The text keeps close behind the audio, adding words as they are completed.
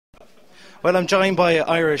Well, I'm joined by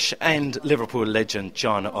Irish and Liverpool legend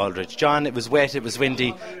John Aldridge. John, it was wet, it was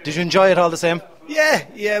windy. Did you enjoy it all the same? Yeah.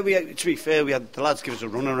 To be fair, we had the lads give us a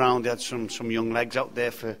run around. They had some young legs out there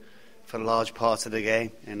for large parts of the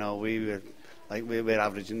game. You know, we were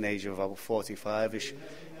averaging an age of about 45ish,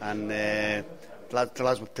 and the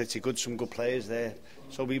lads were pretty good. Some good players there.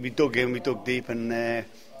 So we dug in, we dug deep, and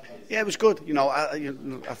it was good. You know,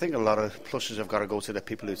 I think a lot of pluses have got to go to the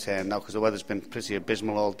people who turned now, because the weather's been pretty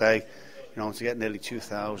abysmal all day. You know, to get nearly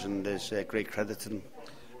 2,000 is great credit to them.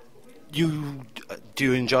 Do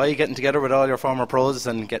you enjoy getting together with all your former pros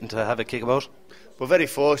and getting to have a kick about? We're very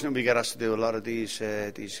fortunate. We get asked to do a lot of these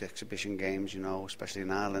exhibition games, you know, especially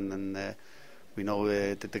in Ireland, and we know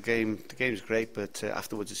that the game's great, but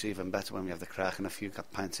afterwards it's even better when we have the crack and a few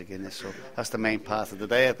pints of Guinness. So that's the main part of the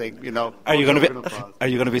day, I think. You know. Are you going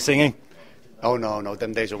to be singing? Oh no,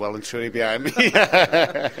 them days are well and truly behind me.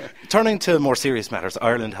 Turning to more serious matters,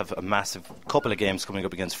 Ireland have a massive couple of games coming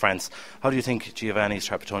up against France. How do you think Giovanni's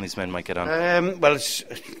Trapattoni's men might get on? Well,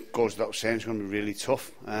 it goes without saying it's going to be really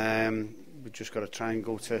tough. We've just got to try and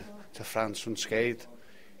go to France unscathed,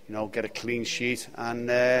 you know, get a clean sheet, and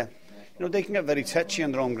you know, they can get very touchy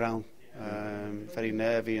on their own ground, very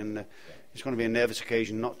nervy, and it's going to be a nervous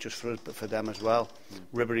occasion, not just for us but for them as well.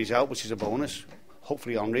 Ribery's out, which is a bonus.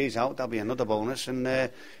 Hopefully Henry's out, that'll be another bonus, and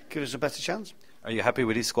give us a better chance. Are you happy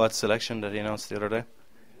with his squad selection that he announced the other day?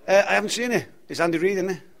 I haven't seen it. It's Andy Reid,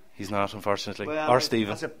 isn't it? He's not, unfortunately. Well, or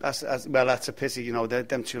Stephen. That's a pity. You know,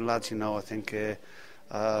 them two lads, you know, I think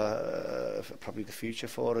probably the future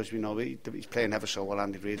for us. You know, he's playing ever so well,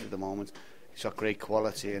 Andy Reid, at the moment. He's got great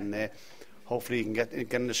quality, and hopefully he can get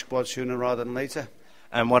in the squad sooner rather than later.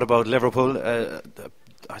 And what about Liverpool?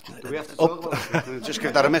 Do we have to talk about it? Just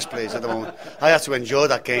give that a miss, please, at the moment. I had to enjoy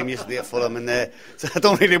that game yesterday at Fulham, and so I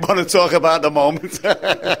don't really want to talk about it at the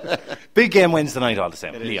moment. Big game Wednesday night, all the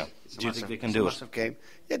same. Leon, do you think they can do it? It's a massive game.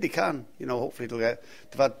 Yeah, they can. You know, hopefully they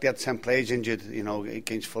had 10 players injured, you know,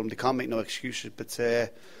 against Fulham. They can't make no excuses, but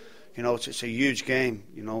you know, it's a huge game.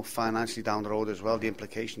 You know, financially down the road as well. The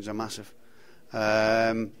implications are massive.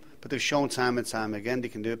 But they've shown time and time again they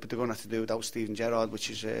can do it, but they're going to have to do it without Steven Gerrard,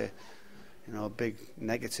 which is you know, a big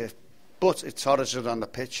negative. But it's hard as it on the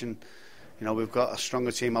pitch, and you know, we've got a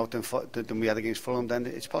stronger team out than we had against Fulham. Then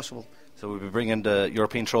it's possible. So we'll be bringing the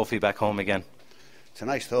European trophy back home again. It's a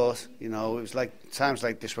nice thought. You know, it was like times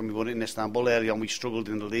like this when we won it in Istanbul early on. We struggled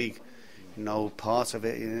in the league. You know, part of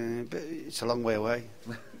it, but it's a long way away.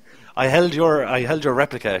 I held your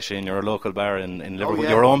replica actually in your local bar in Liverpool, oh, yeah.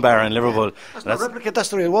 Your own bar in Liverpool. That's not a replica, that's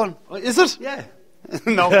the real one. Is it? Yeah.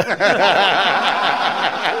 No.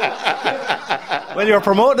 Well, you're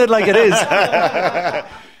promoting it like it is.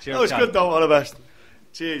 Cheers, that was good though, all the best.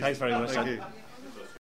 Cheers. Thanks very much. Thank you.